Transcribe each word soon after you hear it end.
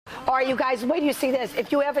All right, you guys, wait till you see this.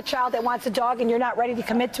 If you have a child that wants a dog and you're not ready to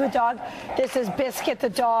commit to a dog, this is Biscuit the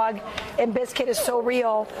dog, and Biscuit is so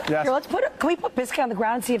real. Yes. Here, can we put Biscuit on the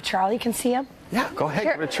ground and see if Charlie can see him? Yeah, go ahead,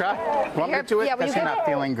 give it a try. Want me to do it? Yeah, Because you're not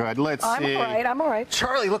feeling good. Let's see. I'm all right.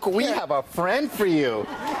 Charlie, look, we have a friend for you.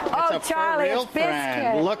 Oh, it's a Charlie, real it's Biscuit.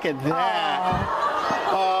 friend. Look at that.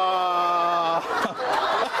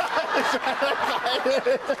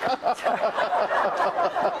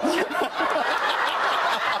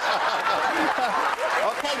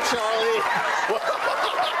 Okay, Charlie.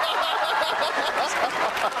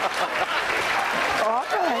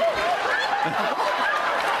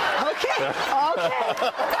 Okay.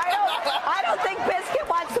 I don't think Biscuit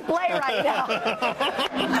wants to play right now.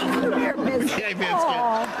 Come here, Biscuit. Okay, Biscuit.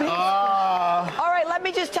 Aw, Biscuit. All right, let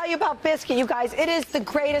me just tell you about Biscuit, you guys. It is the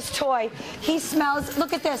greatest toy. He smells.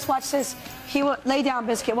 Look at this. Watch this. He will lay down,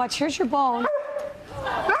 Biscuit. Watch. Here's your bone.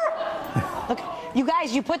 Look, you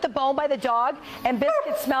guys. You put the bone by the dog, and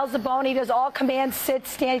Biscuit smells the bone. He does all commands: sit,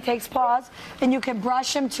 stand. He takes paws, and you can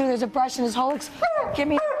brush him too. There's a brush in his whole. Give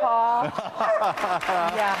me your paw.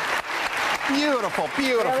 Yeah. Beautiful,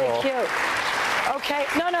 beautiful. Really cute. Okay.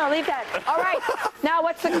 No, leave that. All right. Now,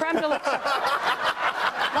 what's the creme de la creme?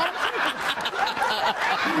 Let him take it.